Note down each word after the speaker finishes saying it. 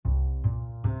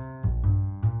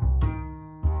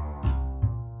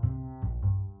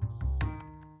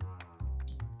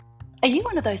Are you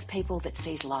one of those people that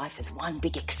sees life as one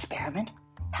big experiment?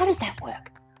 How does that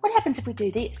work? What happens if we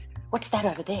do this? What's that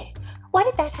over there? Why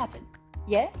did that happen?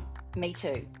 Yeah, me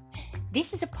too.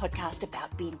 This is a podcast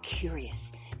about being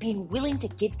curious, being willing to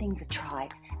give things a try,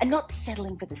 and not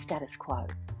settling for the status quo.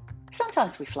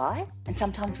 Sometimes we fly and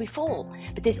sometimes we fall,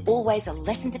 but there's always a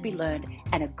lesson to be learned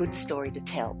and a good story to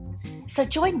tell. So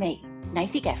join me,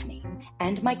 Nathi Gaffney,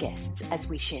 and my guests as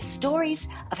we share stories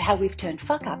of how we've turned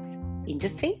fuck-ups into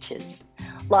features.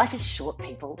 Life is short,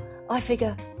 people. I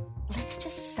figure, let's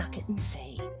just suck it and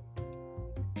see.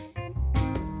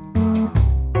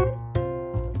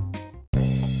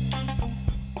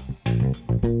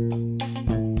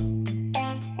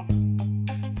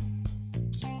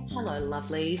 Hello,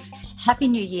 lovelies. Happy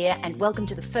New Year and welcome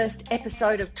to the first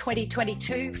episode of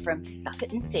 2022 from Suck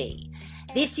It and See.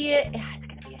 This year, it's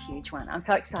going to be a huge one. I'm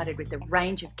so excited with the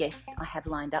range of guests I have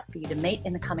lined up for you to meet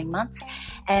in the coming months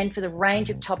and for the range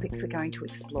of topics we're going to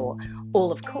explore,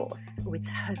 all of course with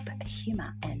hope,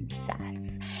 humour and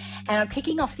sass. And I'm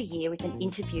kicking off the year with an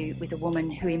interview with a woman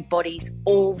who embodies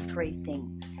all three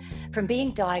things. From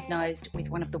being diagnosed with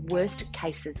one of the worst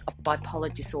cases of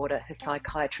bipolar disorder her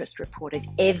psychiatrist reported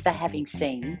ever having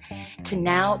seen, to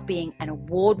now being an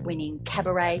award-winning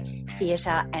cabaret,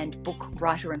 theatre and book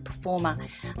writer and performer,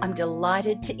 I'm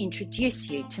delighted to introduce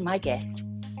you to my guest,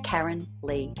 Karen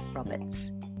Lee Roberts.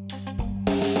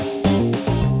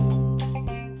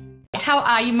 How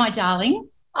are you, my darling?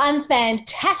 I'm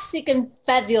fantastic and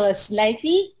fabulous,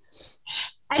 Nathi.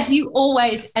 As you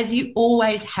always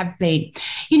have been.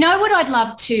 You know what I'd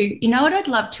love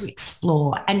to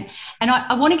explore, and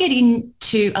I want to get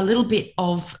into a little bit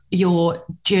of your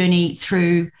journey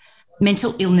through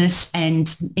mental illness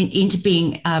and into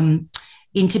being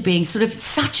sort of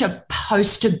such a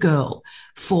poster girl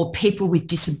for people with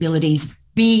disabilities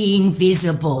being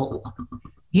visible,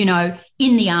 you know,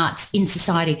 in the arts, in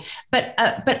society. But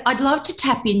I'd love to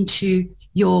tap into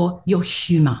your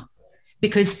humour.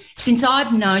 Because since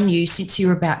I've known you since you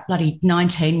were about bloody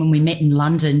 19 when we met in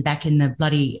London back in the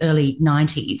bloody early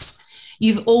 90s,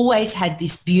 you've always had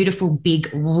this beautiful,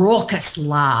 big, raucous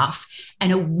laugh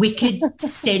and a wicked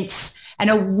sense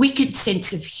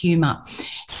of humour.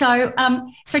 So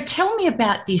tell me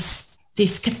about this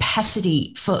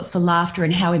capacity for laughter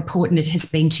and how important it has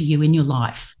been to you in your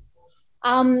life.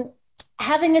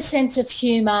 Having a sense of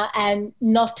humour and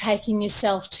not taking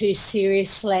yourself too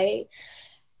seriously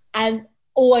and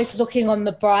always looking on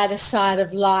the brighter side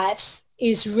of life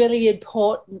is really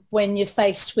important when you're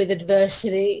faced with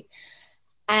adversity.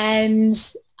 And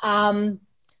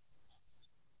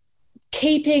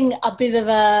keeping a bit of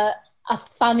a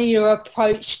funnier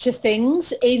approach to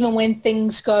things, even when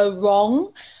things go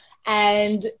wrong,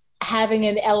 and having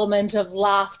an element of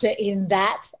laughter in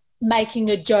that, making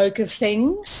a joke of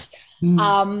things.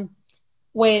 When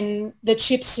the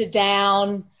chips are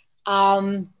down,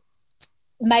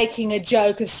 making a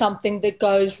joke of something that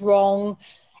goes wrong,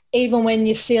 even when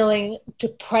you're feeling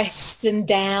depressed and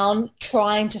down,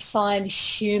 trying to find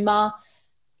humour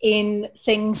in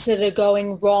things that are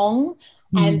going wrong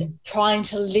and trying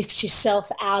to lift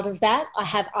yourself out of that. I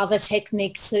have other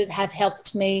techniques that have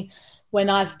helped me when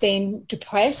I've been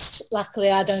depressed.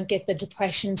 Luckily, I don't get the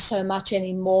depression so much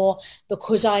anymore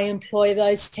because I employ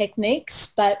those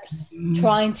techniques, but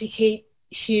trying to keep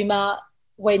humour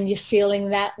when you're feeling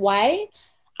that way.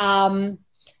 And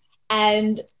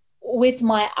with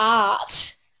my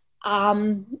art,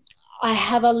 I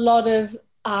have a lot of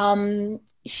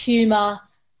humour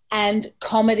and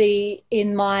comedy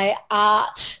in my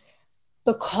art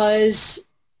because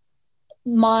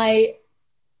my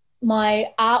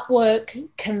artwork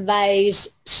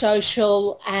conveys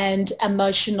social and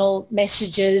emotional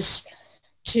messages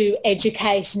to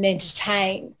educate and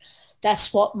entertain.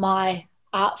 That's what my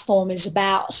art form is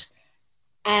about.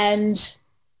 And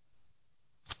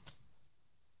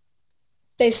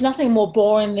there's nothing more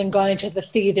boring than going to the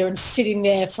theatre and sitting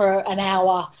there for an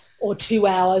hour or 2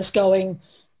 hours going,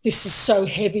 this is so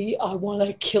heavy, I want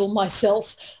to kill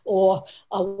myself, or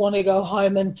I want to go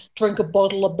home and drink a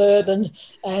bottle of bourbon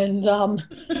and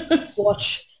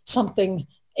watch something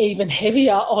even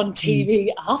heavier on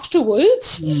TV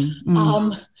afterwards.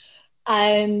 You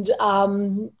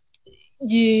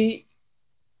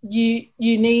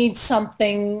need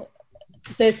something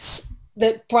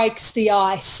that breaks the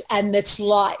ice and that's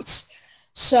light.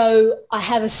 So I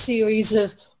have a series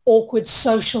of awkward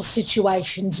social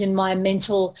situations in my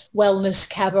mental wellness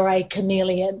cabaret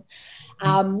Chameleon.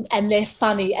 And they're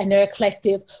funny and they're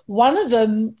eclectic. One of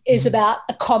them is about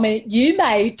a comment you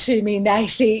made to me,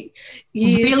 Nathi.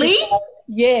 Really?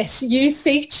 Yes, you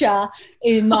feature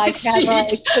in my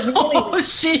cabaret Chameleon. Oh,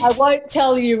 shit. I won't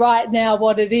tell you right now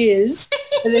what it is,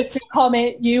 but it's a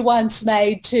comment you once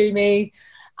made to me,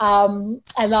 and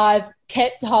I've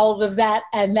kept hold of that,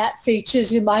 and that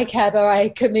features in my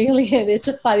cabaret Chameleon. It's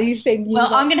a funny thing.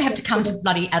 Well, I'm going to have to come to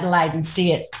bloody Adelaide and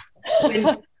see it.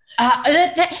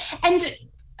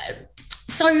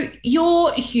 So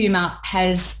your humour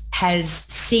has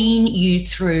seen you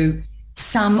through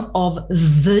some of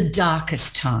the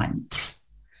darkest times.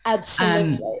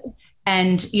 Absolutely.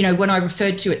 And, you know, when I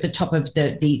referred to at the top of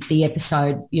the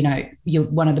episode, you know, you're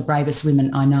one of the bravest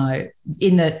women I know.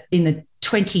 In the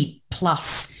 20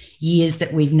 plus years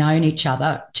that we've known each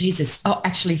other,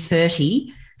 actually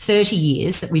 30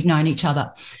 years that we've known each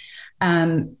other,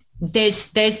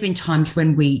 there's been times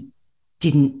when we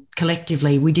didn't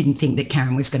think that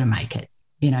Karen was going to make it.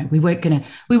 You know, we weren't going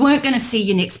to see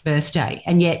your next birthday,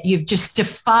 and yet you've just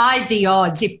defied the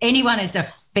odds. If anyone is a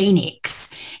phoenix,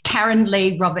 Karen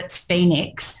Lee Roberts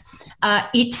Phoenix,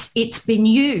 it's been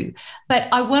you. But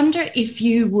I wonder if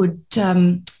you would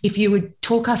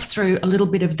talk us through a little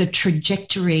bit of the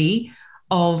trajectory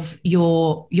of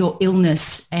your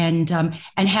illness and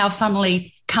how,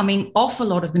 funnily, coming off a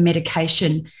lot of the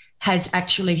medication has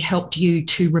actually helped you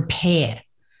to repair.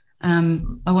 I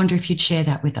wonder if you'd share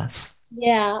that with us.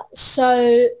 Yeah,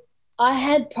 so I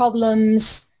had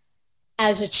problems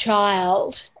as a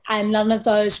child and none of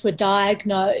those were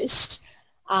diagnosed.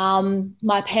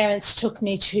 My parents took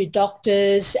me to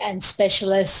doctors and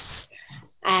specialists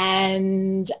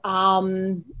and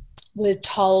were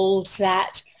told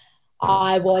that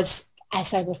I was,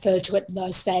 as they referred to it in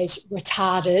those days,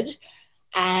 retarded,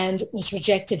 and was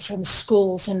rejected from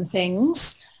schools and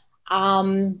things.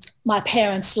 My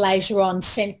parents later on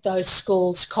sent those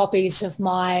schools copies of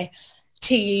my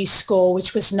TU score,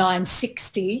 which was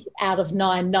 960 out of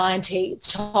 990,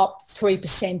 top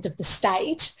 3% of the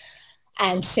state,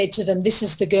 and said to them, this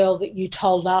is the girl that you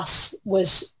told us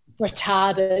was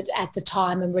retarded at the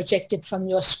time and rejected from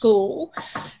your school.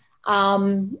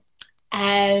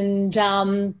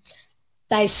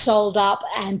 They sold up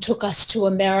and took us to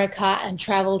America and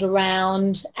travelled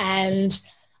around, and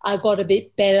I got a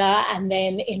bit better. And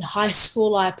then in high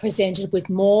school, I presented with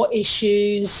more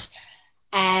issues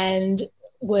and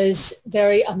was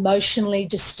very emotionally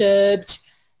disturbed.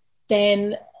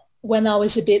 Then when I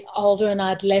was a bit older and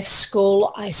I'd left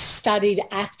school, I studied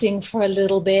acting for a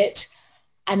little bit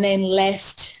and then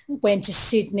left, went to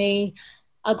Sydney.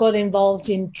 I got involved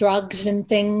in drugs and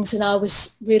things, and I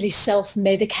was really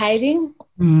self-medicating.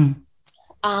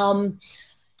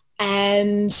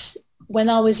 And when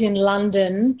I was in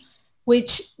London,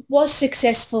 which was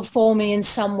successful for me in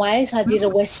some ways, I did a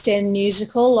West End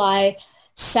musical. I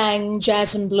sang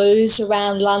jazz and blues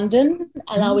around London,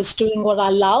 and I was doing what I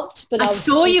loved. But I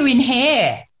saw you in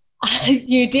Hair.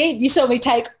 You did. You saw me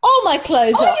take all my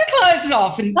clothes off. All your clothes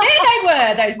off, and there they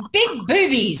were, those big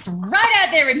boobies right out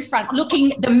there in front,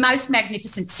 looking the most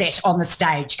magnificent set on the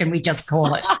stage, can we just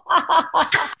call it?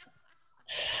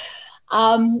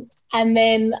 And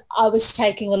then I was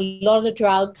taking a lot of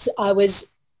drugs. I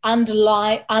was under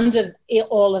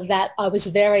all of that, I was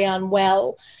very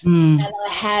unwell, and I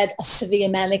had a severe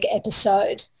manic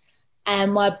episode.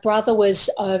 And my brother was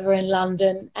over in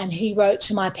London, and he wrote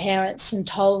to my parents and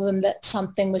told them that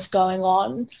something was going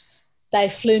on. They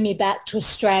flew me back to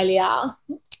Australia,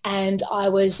 and I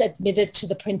was admitted to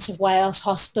the Prince of Wales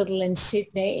Hospital in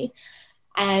Sydney.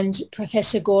 And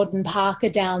Professor Gordon Parker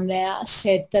down there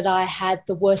said that I had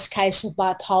the worst case of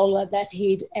bipolar that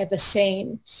he'd ever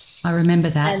seen. I remember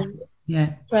that. And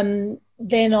yeah. From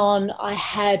then on, I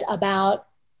had about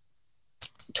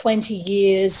 20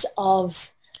 years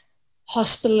of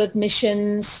hospital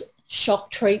admissions,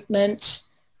 shock treatment,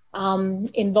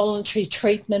 involuntary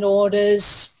treatment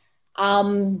orders,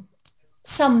 some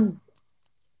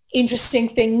interesting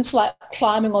things like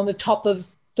climbing on the top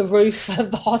of the roof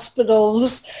of the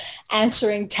hospitals,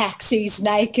 answering taxis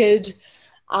naked,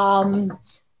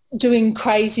 doing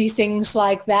crazy things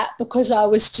like that because I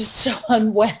was just so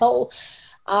unwell.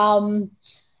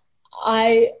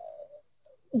 I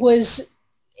was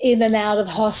in and out of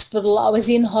hospital. I was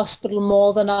in hospital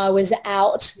more than I was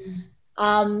out.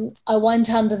 I went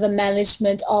under the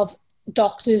management of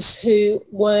doctors who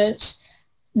weren't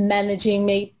managing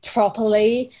me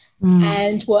properly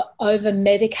and were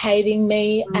over-medicating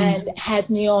me and had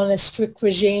me on a strict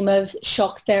regime of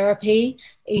shock therapy,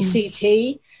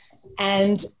 ECT,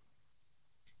 and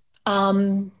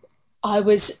I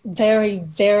was very,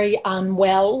 very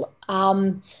unwell.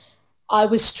 I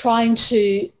was trying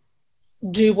to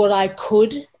do what I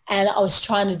could, and I was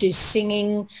trying to do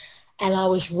singing, and I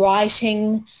was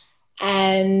writing,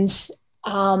 and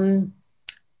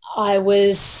I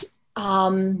was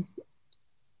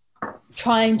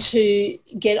trying to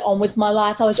get on with my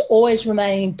life. I was always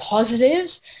remaining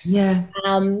positive. Yeah.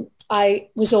 I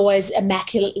was always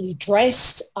immaculately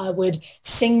dressed. I would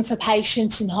sing for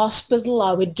patients in hospital.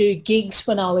 I would do gigs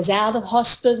when I was out of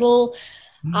hospital.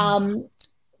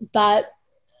 But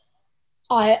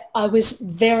I was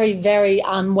very, very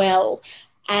unwell.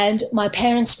 And my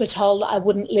parents were told I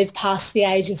wouldn't live past the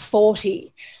age of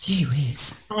 40. Gee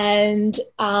whiz. And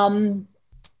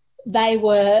they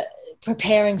were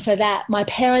preparing for that. My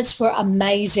parents were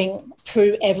amazing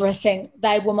through everything.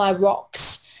 They were my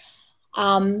rocks.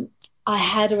 I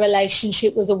had a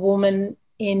relationship with a woman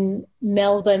in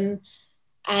Melbourne,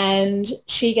 and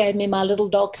she gave me my little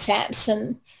dog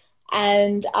Samson.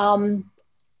 And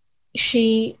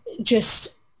she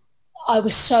just, I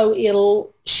was so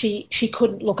ill, she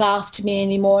couldn't look after me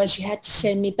anymore, and she had to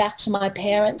send me back to my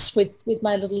parents with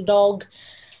my little dog.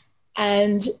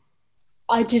 And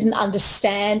I didn't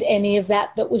understand any of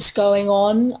that was going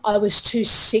on. I was too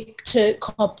sick to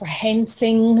comprehend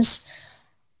things.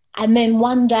 And then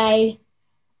one day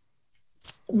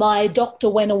my doctor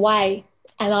went away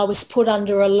and I was put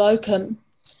under a locum,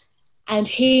 and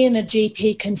he and a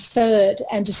GP conferred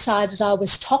and decided I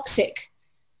was toxic.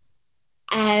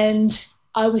 And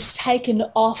I was taken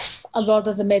off a lot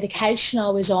of the medication I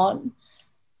was on.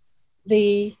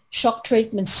 The shock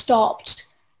treatment stopped,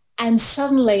 and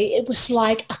suddenly it was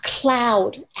like a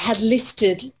cloud had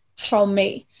lifted from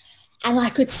me, and I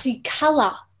could see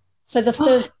colour for the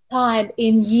first time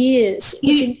in years.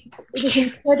 It was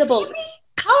incredible.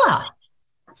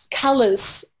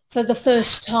 Colours for the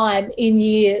first time in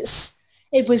years.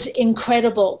 It was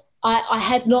incredible. I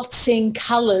had not seen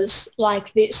colours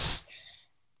like this.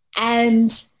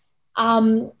 And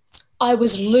I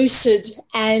was lucid,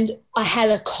 and I had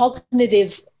a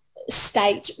cognitive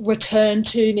state return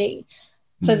to me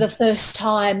for the first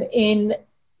time in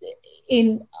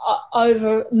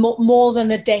over more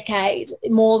than a decade,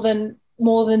 more than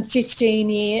 15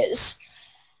 years.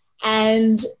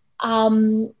 And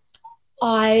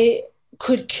I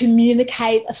could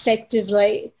communicate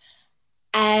effectively,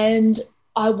 and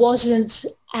I wasn't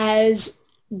as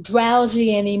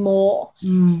drowsy anymore.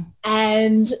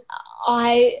 And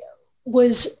I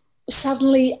was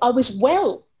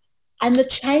well, and the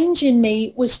change in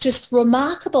me was just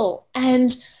remarkable.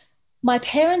 And my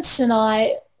parents and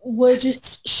I were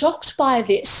just shocked by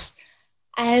this,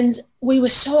 and we were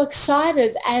so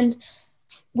excited. And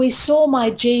we saw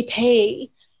my GP,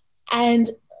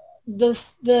 and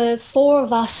the four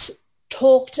of us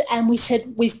talked, and we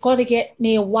said, we've got to get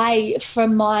me away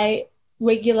from my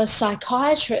regular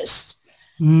psychiatrist.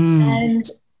 And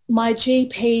my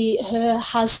GP, her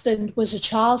husband was a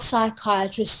child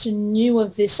psychiatrist and knew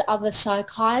of this other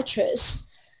psychiatrist.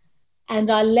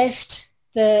 And I left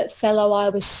the fellow I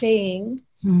was seeing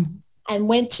and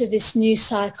went to this new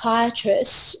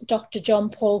psychiatrist, Dr. John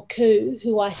Paul Koo,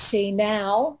 who I see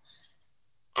now.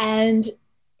 And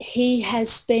he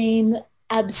has been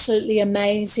absolutely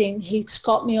amazing. He's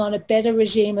got me on a better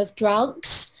regime of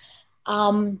drugs.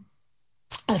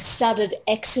 I've started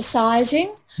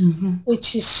exercising,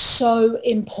 which is so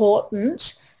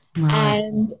important.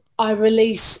 And I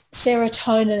release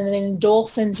serotonin and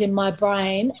endorphins in my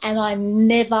brain, and I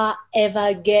never,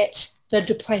 ever get the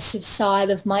depressive side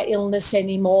of my illness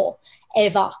anymore,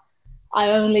 ever.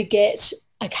 I only get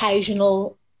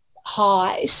occasional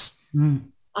highs.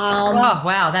 Oh,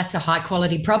 wow, that's a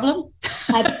high-quality problem.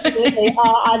 Absolutely.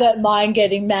 I don't mind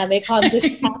getting manic. I'm just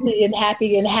happy and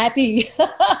happy and happy.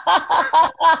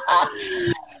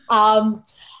 I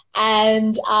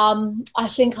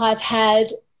think I've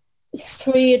had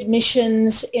 3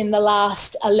 admissions in the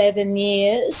last 11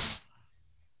 years,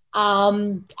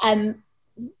 and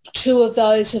 2 of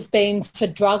those have been for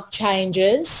drug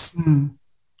changes.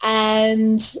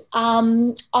 And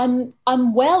I'm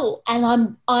well,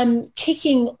 and I'm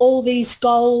kicking all these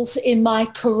goals in my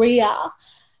career,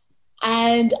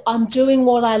 and I'm doing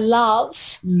what I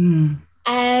love.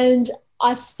 And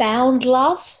I've found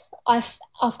love. I've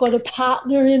got a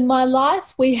partner in my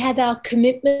life. We had our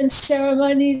commitment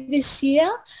ceremony this year,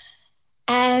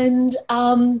 and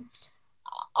I'm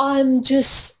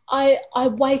just, I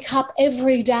wake up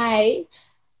every day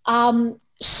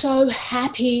so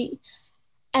happy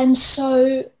and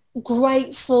so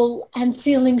grateful and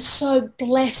feeling so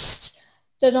blessed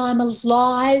that I'm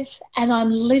alive and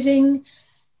I'm living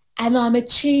and I'm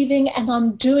achieving and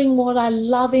I'm doing what I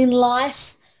love in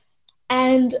life,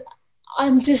 and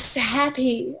I'm just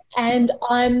happy, and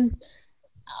I'm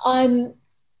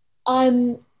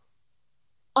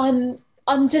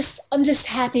just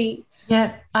happy.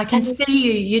 Yeah, I can And see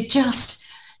you.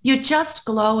 You're just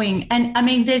glowing. And I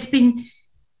mean, there's been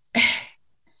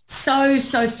so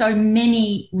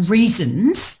many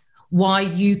reasons why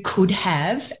you could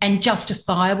have, and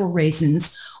justifiable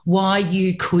reasons why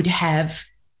you could have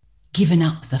given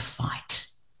up the fight.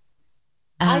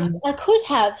 I could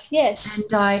have, yes.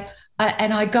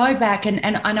 And I go back and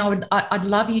I'd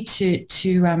love you to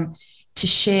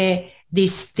share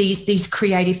these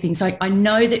creative things. I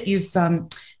know that you've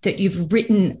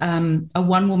written a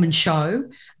one-woman show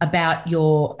about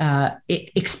your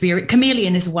experience.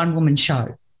 Chameleon is a one-woman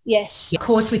show. Yes. Of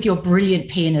course, with your brilliant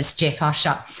pianist, Jeff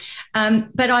Usher.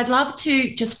 But I'd love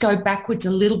to just go backwards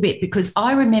a little bit, because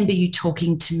I remember you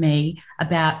talking to me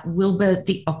about Wilbur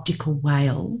the optical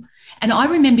whale. And I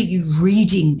remember you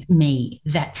reading me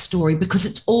that story, because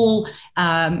it's all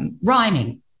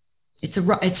rhyming. It's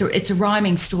a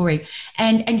rhyming story.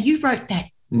 And you wrote that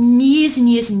years and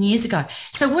years and years ago.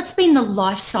 So what's been the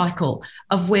life cycle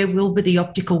of where Wilbur the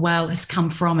optical whale has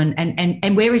come from,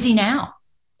 and where is he now?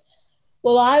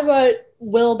 Well, I wrote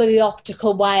Wilbur the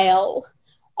optical whale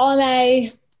on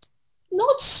a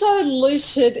not so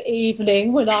lucid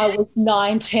evening when I was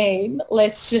 19,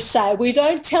 let's just say. We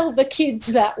don't tell the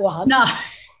kids that one. No.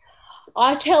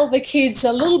 I tell the kids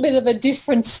a little bit of a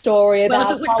different story about.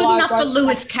 Well, if it was good enough for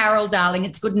Lewis Carroll, darling,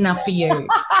 it's good enough for you.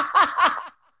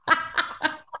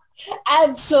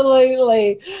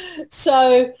 Absolutely.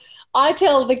 So I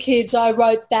tell the kids I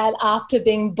wrote that after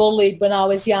being bullied when I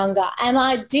was younger. And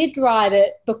I did write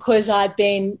it because I'd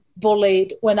been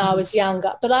bullied when I was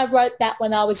younger. But I wrote that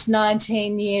when I was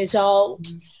 19 years old.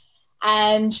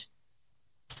 And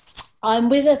I'm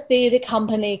with a theatre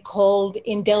company called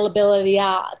Indelibility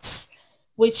Arts,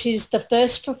 which is the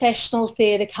first professional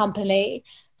theatre company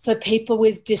for people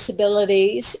with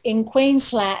disabilities in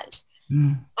Queensland.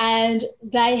 And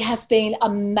they have been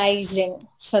amazing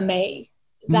for me.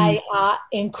 They are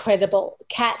incredible.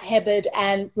 Kat Hebard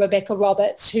and Rebecca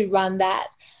Roberts, who run that,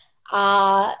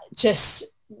 are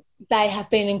just, they have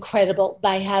been incredible.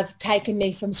 They have taken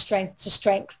me from strength to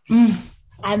strength.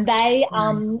 And they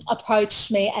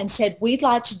approached me and said, we'd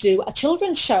like to do a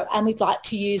children's show and we'd like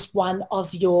to use one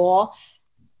of your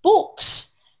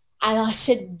books. And I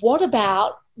said, what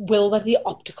about Wilbur the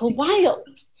optical whale?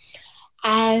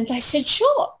 And they said,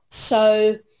 sure.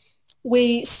 So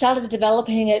we started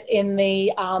developing it in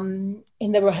the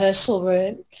rehearsal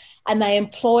room, and they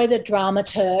employed a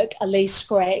dramaturg, Elise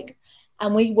Gregg,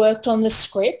 and we worked on the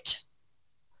script,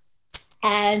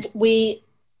 and we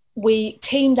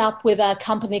teamed up with a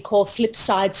company called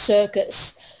Flipside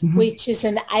Circus, which is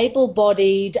an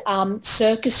able-bodied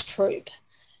circus troupe,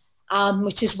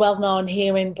 which is well known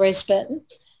here in Brisbane.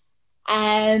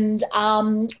 And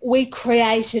we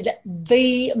created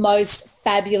the most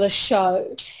fabulous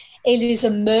show. It is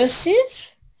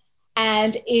immersive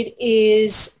and it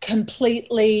is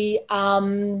completely,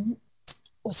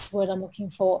 what's the word I'm looking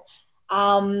for?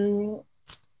 Interactive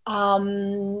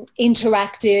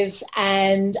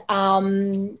and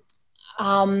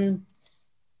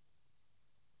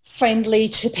friendly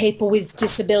to people with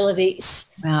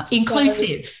disabilities. Wow.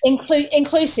 Inclusive. So,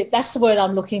 inclusive, that's the word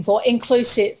I'm looking for,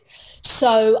 inclusive.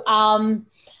 So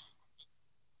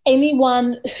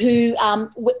anyone who,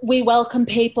 we welcome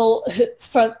people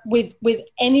with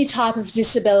any type of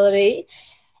disability.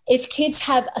 If kids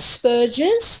have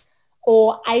Asperger's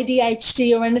or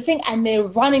ADHD or anything and they're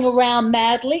running around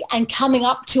madly and coming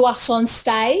up to us on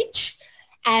stage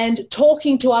and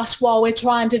talking to us while we're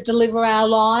trying to deliver our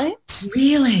lines.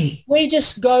 Really? We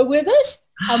just go with it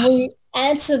and we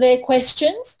answer their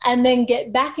questions and then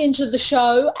get back into the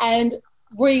show and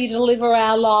re-deliver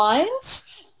our lines.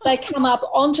 They come up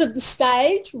onto the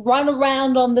stage, run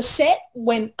around on the set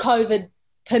when COVID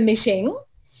permitting.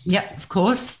 Yep, of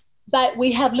course. But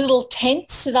we have little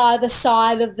tents at either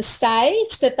side of the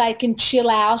stage that they can chill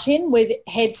out in with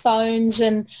headphones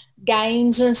and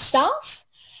games and stuff.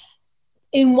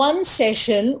 In one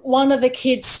session, one of the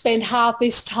kids spent half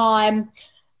his time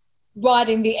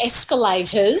riding the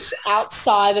escalators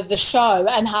outside of the show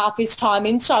and half his time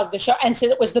inside the show, and said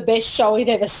it was the best show he'd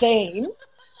ever seen.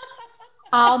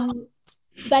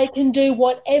 They can do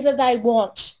whatever they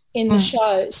want in the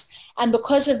shows. And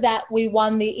because of that, we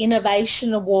won the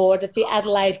Innovation Award at the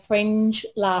Adelaide Fringe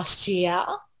last year.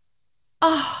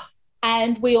 Oh.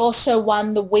 And we also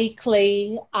won the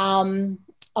weekly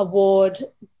award,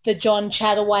 the John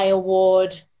Chataway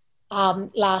Award,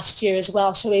 last year as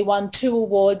well. So we won 2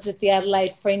 awards at the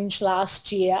Adelaide Fringe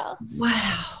last year.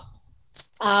 Wow.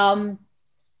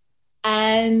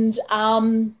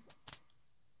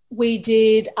 We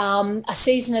did a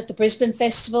season at the Brisbane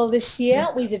Festival this year.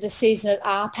 We did a season at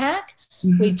RPAC.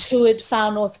 We toured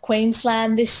Far North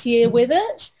Queensland this year with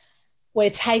it. We're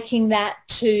taking that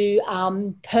to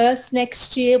Perth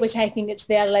next year. We're taking it to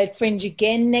the Adelaide Fringe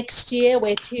again next year.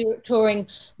 We're touring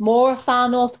more of Far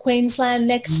North Queensland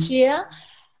next year.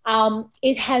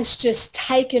 It has just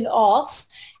taken off,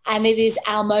 and it is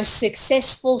our most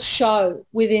successful show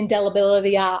with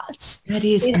Indelibility Arts. That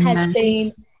is It amazing. has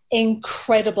been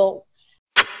incredible.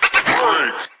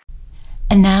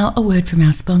 And now a word from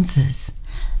our sponsors.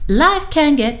 Life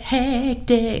can get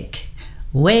hectic,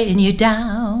 weighing you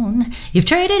down. You've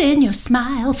traded in your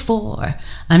smile for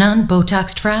an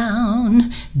unbotoxed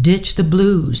frown. Ditch the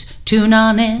blues, tune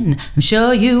on in. I'm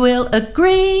sure you will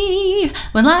agree.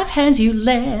 When life hands you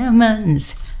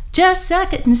lemons, just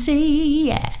suck it and see.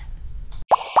 Yeah.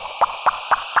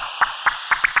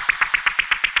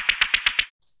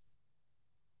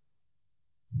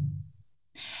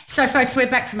 So, folks, we're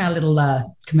back from our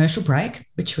little commercial break,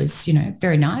 which was,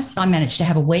 very nice. I managed to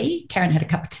have a wee. Karen had a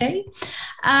cup of tea.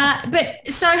 But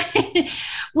so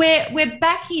we're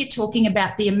back here talking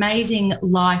about the amazing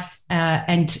life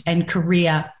and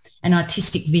career and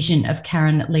artistic vision of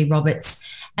Karen Lee Roberts.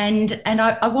 And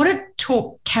I want to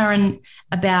talk, Karen,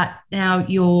 about now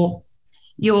your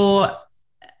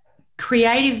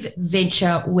creative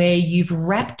venture where you've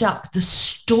wrapped up the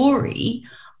story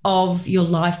of your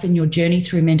life and your journey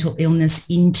through mental illness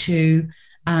into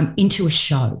a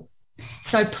show.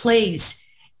 So please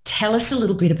tell us a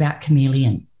little bit about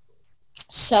Chameleon.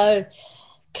 So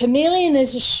Chameleon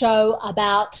is a show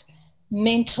about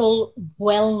mental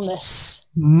wellness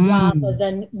rather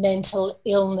than mental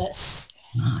illness.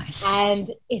 Nice.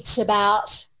 And it's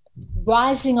about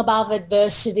rising above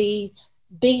adversity,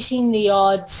 beating the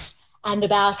odds, and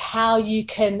about how you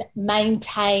can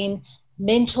maintain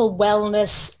mental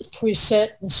wellness through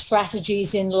certain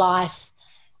strategies in life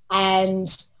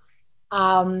and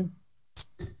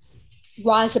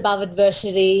rise above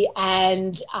adversity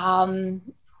and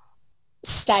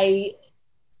stay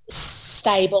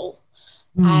stable.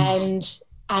 And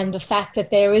the fact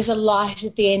that there is a light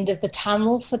at the end of the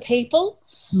tunnel for people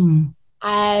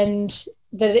and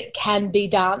that it can be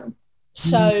done.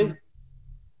 So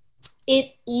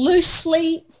it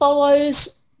loosely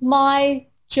follows my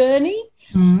journey.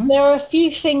 There are a few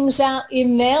things out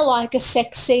in there, like a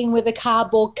sex scene with a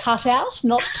cardboard cutout,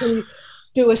 not to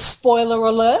do a spoiler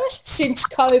alert. Since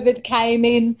COVID came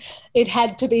in, it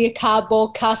had to be a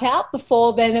cardboard cutout.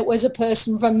 Before then, it was a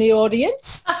person from the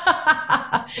audience.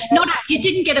 You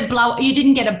didn't get a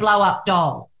blow up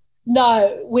doll.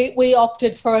 No, we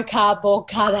opted for a cardboard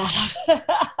cutout.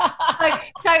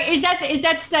 So is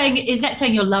that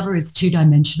saying your lover is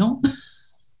two-dimensional?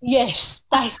 Yes,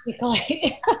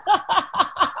 basically.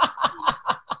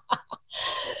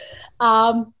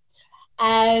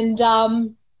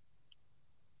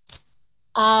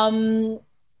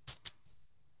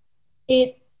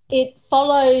 It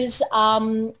follows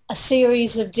a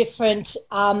series of different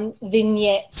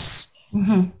vignettes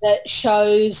that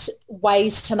shows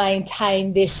ways to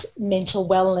maintain this mental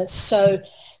wellness. So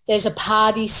there's a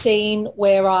party scene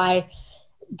where I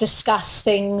discuss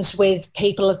things with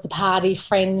people at the party,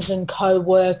 friends and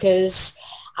co-workers,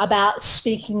 about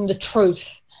speaking the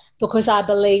truth, because I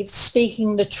believe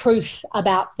speaking the truth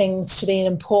about things to be an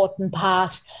important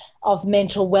part of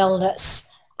mental wellness,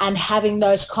 and having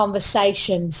those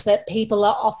conversations that people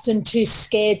are often too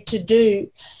scared to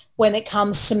do when it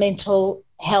comes to mental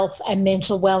health and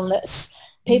mental wellness.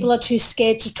 People are too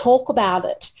scared to talk about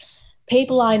it.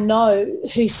 People I know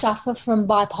who suffer from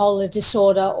bipolar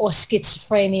disorder or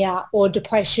schizophrenia or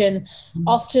depression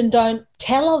often don't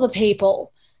tell other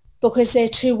people because they're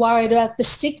too worried about the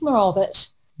stigma of it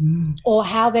or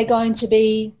how they're going to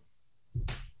be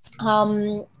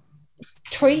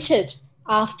treated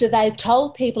after they've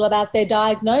told people about their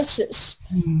diagnosis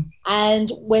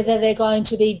and whether they're going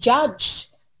to be judged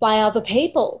by other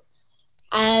people.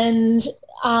 And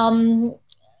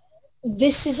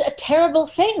this is a terrible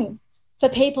thing for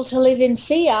people to live in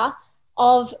fear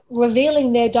of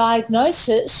revealing their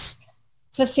diagnosis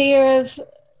for fear of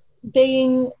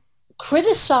being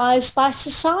criticised by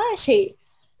society.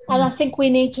 And I think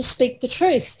we need to speak the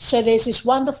truth. So there's this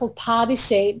wonderful party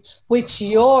scene, which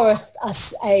you're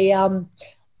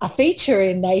a feature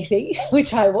in, Nathy,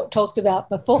 which I talked about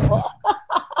before.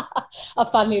 A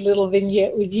funny little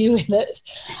vignette with you in it.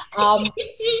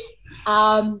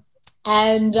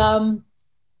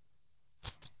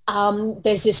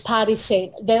 There's this party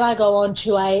scene. Then I go on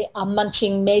to a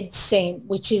munching med scene,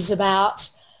 which is about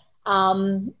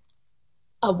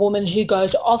a woman who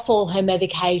goes off all her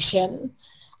medication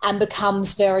and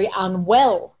becomes very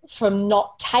unwell from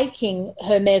not taking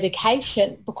her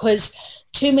medication, because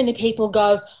too many people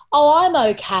go, oh, I'm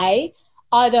okay,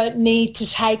 I don't need to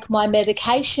take my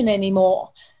medication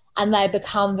anymore, and they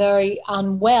become very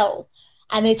unwell.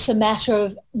 And it's a matter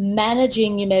of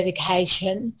managing your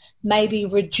medication, maybe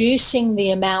reducing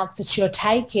the amount that you're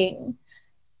taking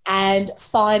and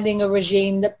finding a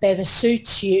regime that better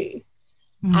suits you.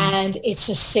 And it's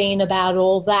a scene about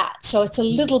all that. So it's a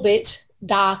little bit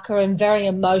darker and very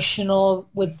emotional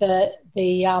with the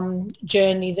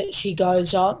journey that she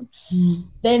goes on.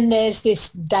 Then there's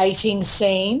this dating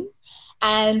scene.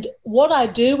 And what I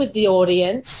do with the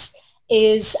audience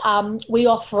is we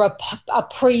offer a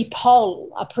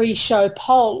pre-poll, a pre-show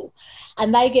poll,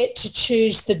 and they get to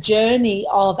choose the journey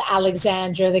of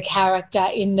Alexandra, the character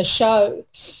in the show,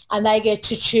 and they get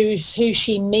to choose who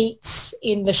she meets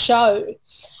in the show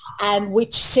and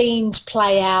which scenes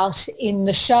play out in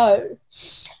the show,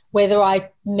 whether I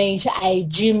meet a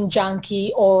gym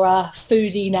junkie or a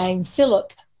foodie named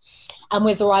Philip, and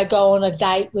whether I go on a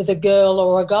date with a girl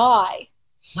or a guy.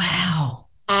 Wow.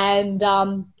 And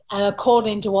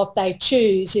according to what they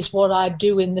choose is what I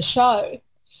do in the show.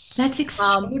 That's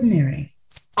extraordinary.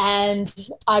 And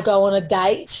I go on a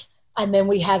date, and then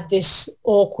we have this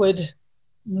awkward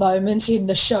moment in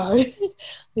the show,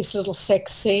 this little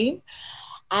sex scene.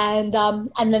 And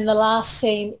then the last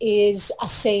scene is a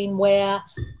scene where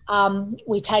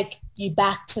we take you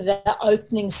back to the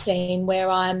opening scene where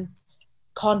I'm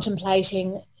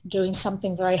contemplating doing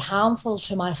something very harmful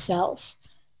to myself.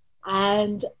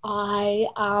 And I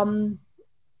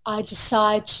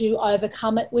decide to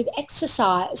overcome it with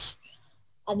exercise.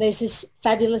 And there's this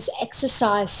fabulous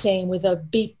exercise scene with a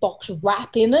beatbox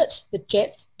rap in it that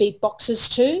Jet beatboxes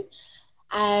to.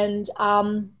 And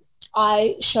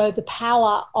I show the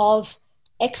power of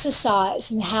exercise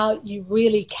and how you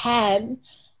really can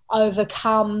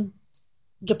overcome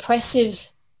depressive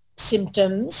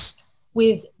symptoms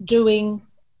with doing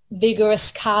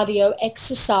vigorous cardio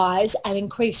exercise and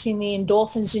increasing the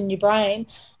endorphins in your brain.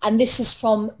 And this is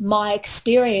from my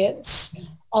experience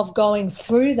of going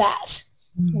through that,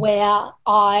 where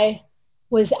I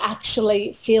was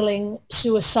actually feeling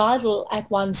suicidal at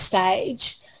one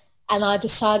stage, and I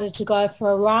decided to go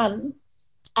for a run,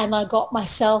 and I got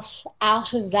myself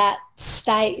out of that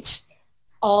state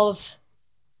of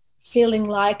feeling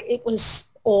like it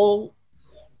was all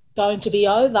going to be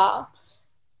over.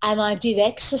 And I did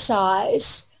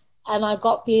exercise, and I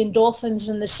got the endorphins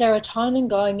and the serotonin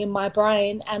going in my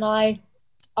brain, and I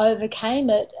overcame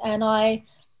it, and I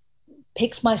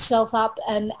picked myself up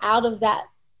and out of that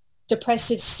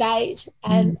depressive state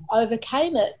and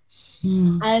overcame it.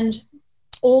 And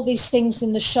all these things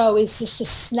in the show is just a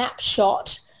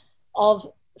snapshot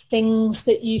of things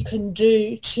that you can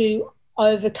do to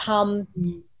overcome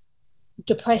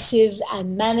depressive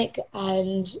and manic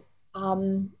and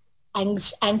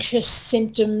anxious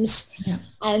symptoms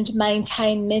and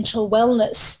maintain mental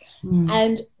wellness.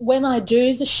 And when I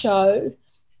do the show,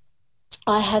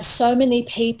 I have so many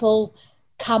people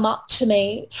come up to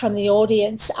me from the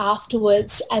audience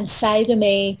afterwards and say to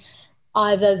me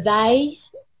either they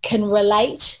can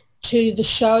relate to the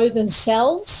show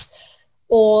themselves,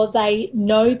 or they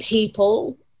know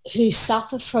people who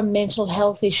suffer from mental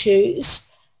health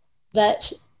issues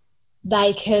that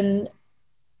they can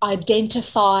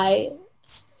identify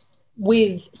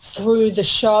with through the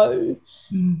show.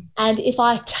 And if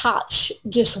I touch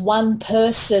just one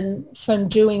person from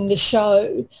doing the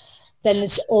show, then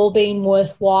it's all been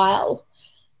worthwhile.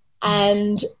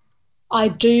 And I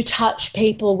do touch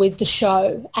people with the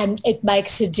show, and it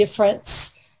makes a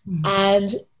difference.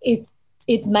 And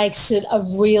it makes it a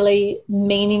really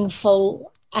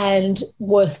meaningful and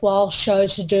worthwhile show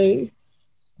to do.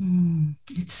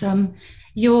 It's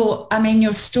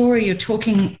your story, you're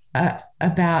talking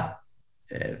about,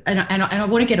 and I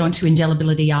want to get onto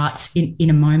indelibility arts in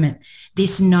a moment,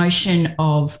 this notion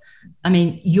of,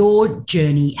 your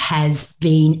journey has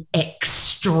been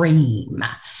extreme.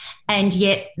 And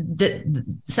yet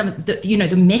some of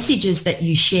the messages that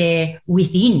you share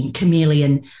within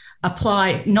Chameleon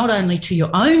apply not only to your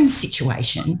own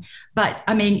situation, but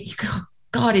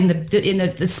God, in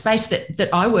the space that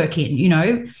I work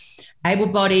in,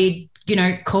 able-bodied,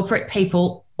 corporate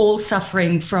people all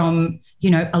suffering from,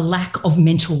 a lack of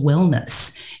mental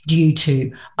wellness due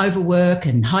to overwork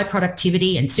and high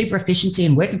productivity and super efficiency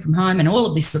and working from home and all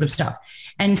of this sort of stuff.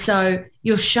 And so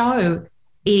your show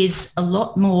is a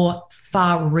lot more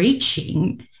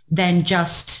far-reaching than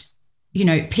just,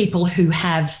 people who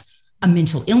have a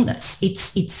mental illness.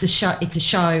 It's a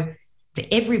show for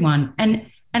everyone. And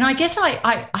I guess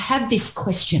I have this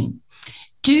question.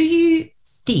 Do you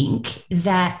think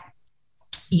that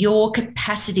your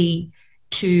capacity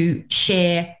to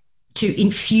share, to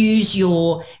infuse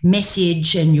your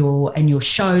message and your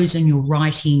shows and your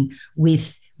writing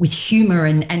with humor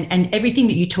and everything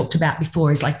that you talked about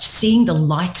before is like seeing the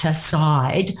lighter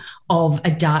side of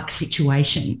a dark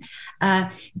situation.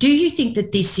 Do you think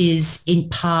that this is in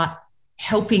part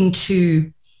helping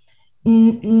to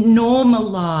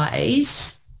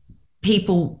normalize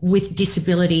people with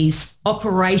disabilities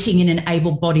operating in an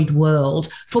able-bodied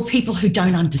world for people who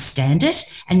don't understand it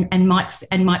and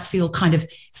might feel kind of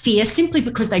fear simply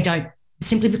because they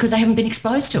haven't been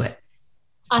exposed to it?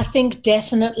 I think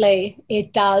definitely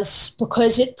it does,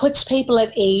 because it puts people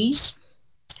at ease.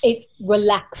 It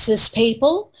relaxes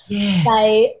people. Yeah.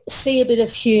 They see a bit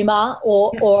of humour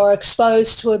or are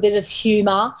exposed to a bit of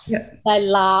humour. Yeah. They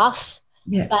laugh.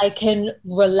 Yeah. They can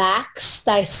relax.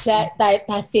 They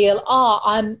feel,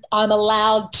 I'm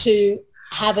allowed to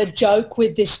have a joke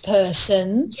with this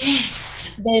person.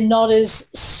 Yes. They're not as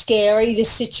scary.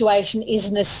 This situation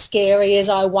isn't as scary as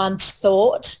I once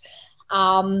thought.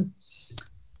 The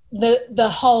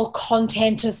whole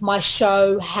content of my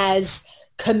show has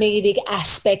comedic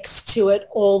aspects to it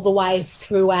all the way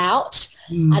throughout,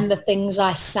 and the things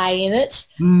I say in it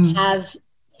have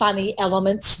funny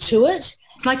elements to it.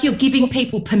 It's like you're giving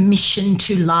people permission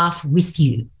to laugh with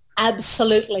you.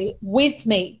 Absolutely. With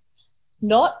me.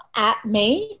 Not at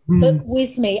me, but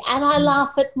with me. And I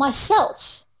laugh at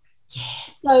myself.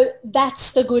 Yes. So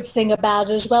that's the good thing about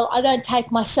it as well. I don't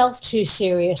take myself too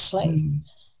seriously.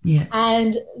 Yeah.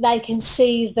 And they can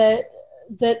see that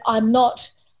I'm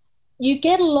not. You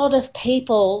get a lot of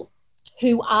people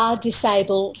who are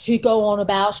disabled who go on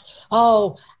about,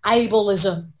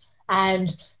 ableism,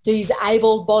 and these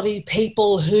able-bodied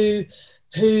people who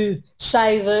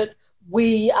say that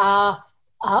we are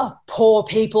poor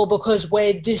people because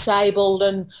we're disabled,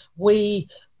 and we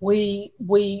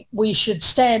should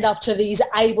stand up to these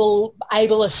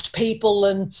ableist people,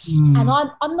 and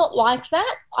I'm not like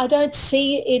that. I don't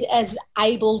see it as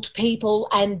abled people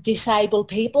and disabled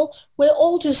people. We're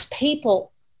all just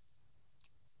people.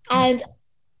 And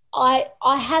I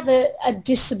have a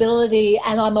disability,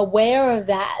 and I'm aware of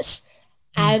that,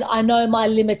 and I know my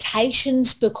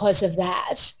limitations because of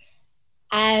that,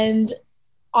 and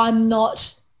I'm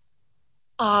not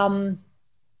ashamed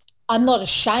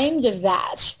of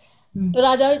that, but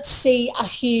I don't see a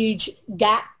huge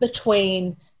gap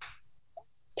between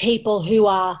people who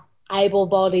are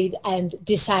able-bodied and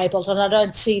disabled, and I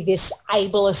don't see this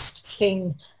ableist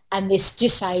thing and this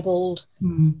disabled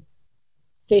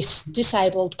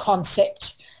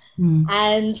concept.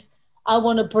 And I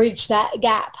want to bridge that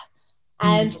gap.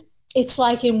 And it's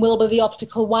like in Wilbur the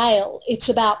Optical Whale. It's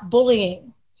about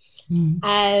bullying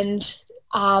and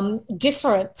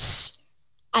difference.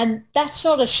 And that's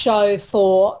not a show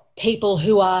for people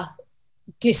who are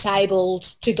disabled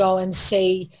to go and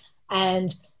see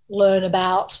and learn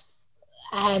about,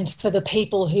 and for the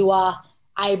people who are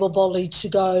able-bodied to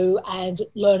go and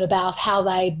learn about how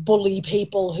they bully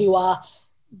people who are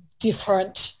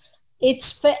different.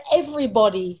 It's for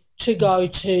everybody to go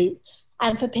to,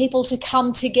 and for people to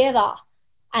come together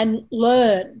and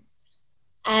learn.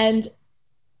 And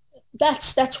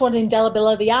that's what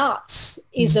Indelibility Arts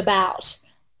is about,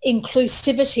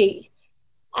 inclusivity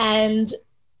and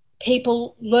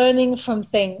people learning from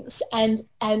things and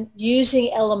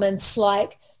using elements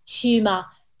like humour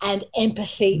and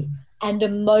empathy and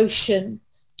emotion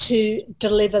to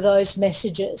deliver those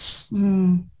messages.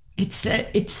 It's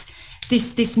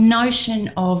this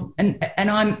notion of, and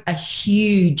I'm a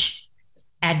huge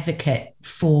advocate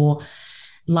for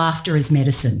laughter as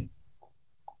medicine.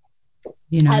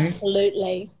 You know,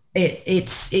 absolutely. I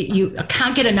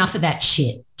can't get enough of that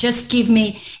shit. Just give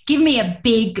me a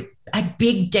big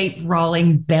deep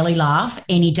rolling belly laugh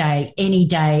any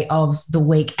day of the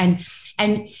week. And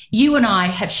you and I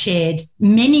have shared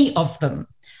many of them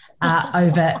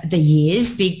over the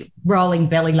years, big rolling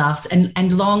belly laughs,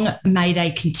 and long may they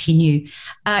continue.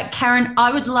 Karen,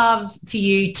 I would love for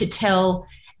you to tell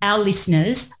our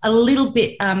listeners a little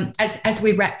bit, as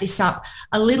we wrap this up,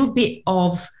 a little bit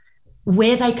of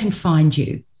where they can find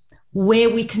you, where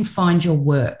we can find your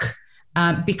work,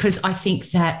 because I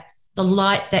think that the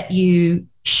light that you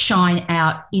shine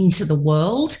out into the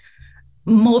world,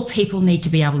 more people need to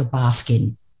be able to bask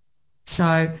in.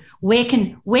 So where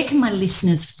can my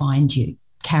listeners find you,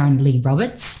 Karen Lee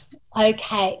Roberts?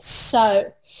 Okay,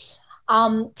 so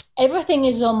everything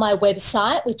is on my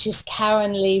website, which is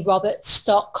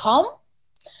karenleeroberts.com.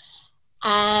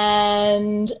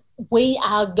 And we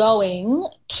are going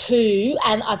to,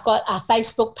 and I've got a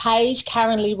Facebook page,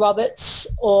 Karen Lee Roberts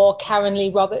or Karen Lee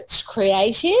Roberts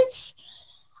Creative.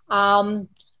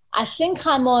 I think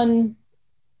I'm on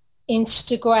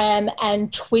Instagram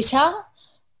and Twitter.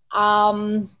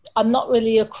 I'm not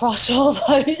really across all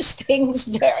those things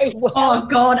very well. Oh,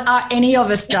 God, are any of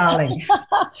us, darling?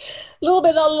 A little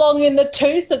bit long in the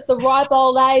tooth at the ripe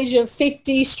old age of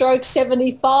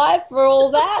 50/75 for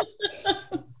all that.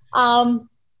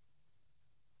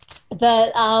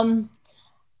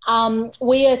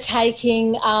 We are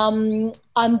taking,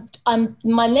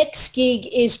 my next gig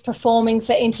is performing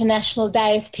for International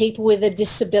Day of People with a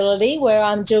Disability, where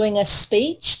I'm doing a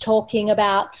speech talking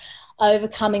about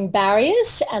overcoming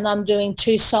barriers, and I'm doing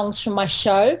 2 songs from my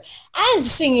show and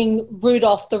singing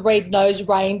Rudolph the Red-Nosed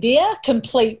Reindeer,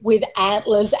 complete with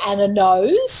antlers and a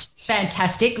nose.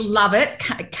 Fantastic. Love it.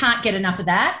 Can't get enough of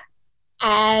that.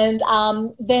 And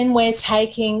then we're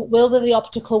taking Wilbur the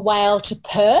Optical Whale to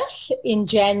Perth in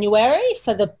January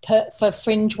for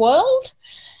Fringe World.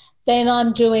 Then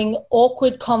I'm doing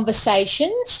Awkward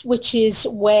Conversations, which is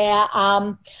where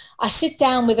I sit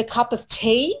down with a cup of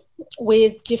tea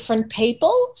with different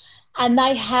people, and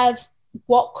they have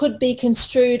what could be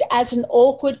construed as an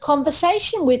awkward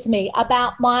conversation with me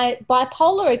about my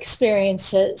bipolar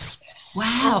experiences.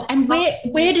 Wow. And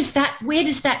where does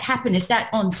that happen? Is that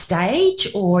on stage,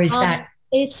 or is that?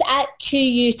 It's at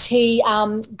QUT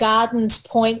Gardens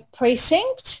Point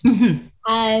Precinct, Mm-hmm.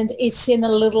 and it's in a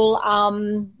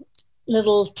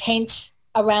little tent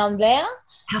around there.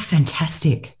 How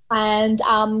fantastic. And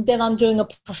then I'm doing a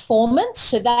performance.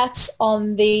 So that's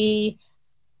on the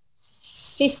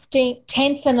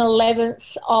 10th and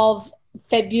 11th of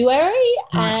February.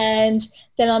 Right. And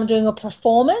then I'm doing a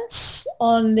performance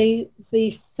on the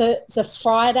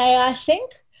Friday, I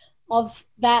think, of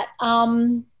that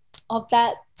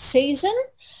season.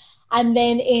 And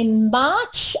then in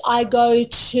March, I go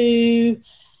to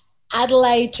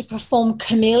Adelaide to perform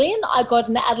Chameleon. I got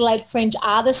an Adelaide Fringe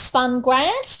Artists Fund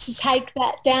grant to take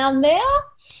that down there.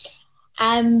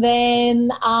 And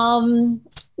then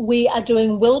we are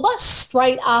doing Wilbur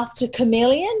straight after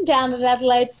Chameleon down at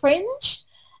Adelaide Fringe.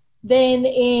 Then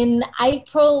in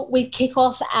April, we kick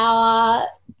off our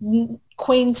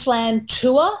Queensland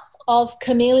tour of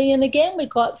Chameleon again. We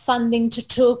got funding to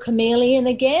tour Chameleon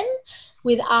again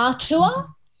with our tour.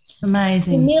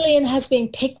 Amazing. Chameleon has been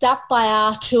picked up by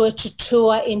our tour to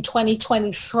tour in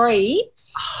 2023.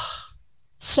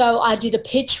 So I did a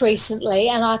pitch recently,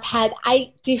 and I've had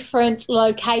 8 different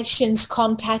locations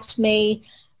contact me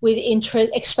with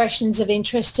expressions of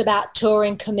interest about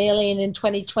touring Chameleon in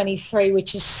 2023,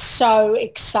 which is so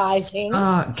exciting.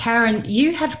 Oh, Karen,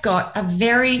 you have got a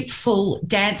very full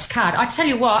dance card. I tell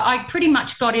you what, I pretty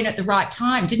much got in at the right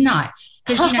time, didn't I?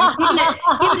 Because, give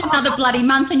it another bloody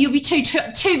month and you'll be too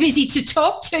busy to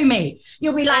talk to me.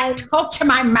 You'll be like, talk to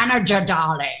my manager,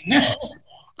 darling.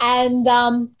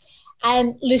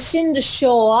 And Lucinda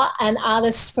Shaw, an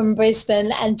artist from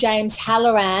Brisbane, and James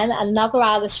Halloran, another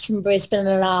artist from Brisbane,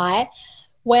 and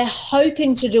we're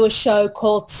hoping to do a show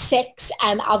called Sex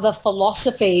and Other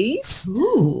Philosophies.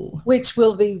 Ooh. Which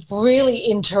will be really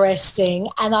interesting.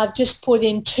 And I've just put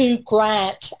in 2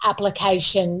 grant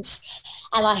applications,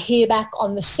 and I hear back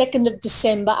on the 2nd of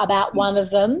December about one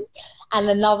of them, and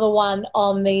another one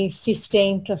on the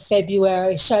 15th of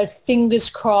February. So fingers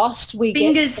crossed we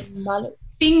get some money.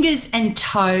 Fingers and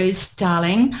toes,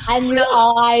 darling. And your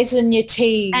eyes and your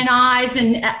teeth. And eyes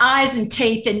and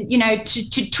teeth, and,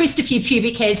 to twist a few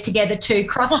pubic hairs together to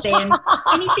cross them.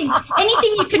 anything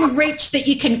you can reach that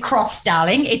you can cross,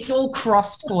 darling, it's all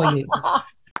crossed for you.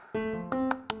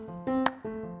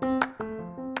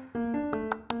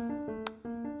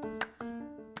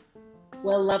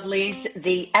 Well, lovelies,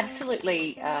 the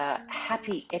absolutely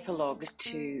happy epilogue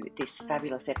to this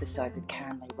fabulous episode with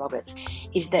Karen Lee Roberts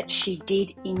is that she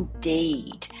did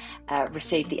indeed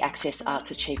receive the Access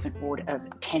Arts Achievement Award of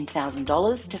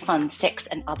 $10,000 to fund Sex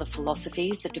and Other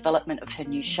Philosophies, the development of her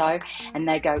new show, and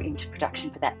they go into production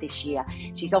for that this year.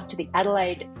 She's off to the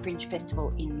Adelaide Fringe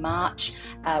Festival in March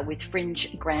with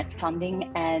Fringe grant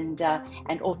funding, and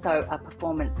also a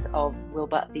performance of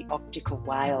Wilbur the Optical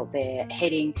Whale. They're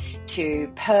heading to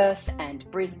Perth and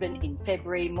Brisbane in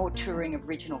February, more touring of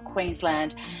regional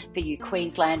Queensland for you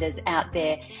Queenslanders out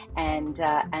there, and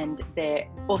they're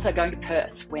also going to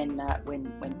Perth when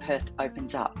Perth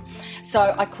opens up.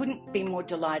 So I couldn't be more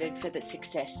delighted for the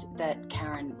success that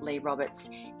Karen Lee Roberts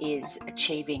is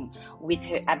achieving with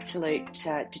her absolute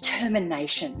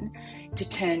determination to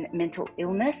turn mental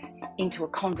illness into a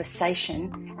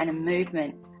conversation and a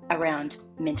movement around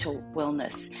mental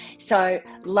wellness. So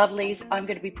lovelies, I'm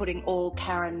going to be putting all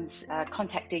Karen's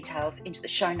contact details into the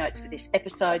show notes for this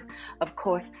episode. Of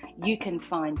course, you can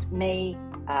find me,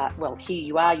 well, here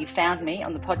you are, you found me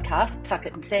on the podcast, Suck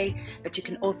It and See, but you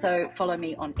can also follow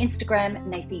me on Instagram,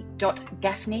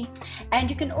 nathi.gaffney, and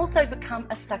you can also become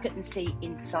a Suck It and See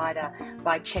insider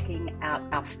by checking out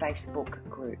our Facebook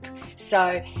group.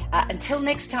 So until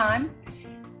next time,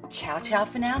 ciao, ciao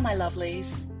for now, my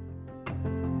lovelies.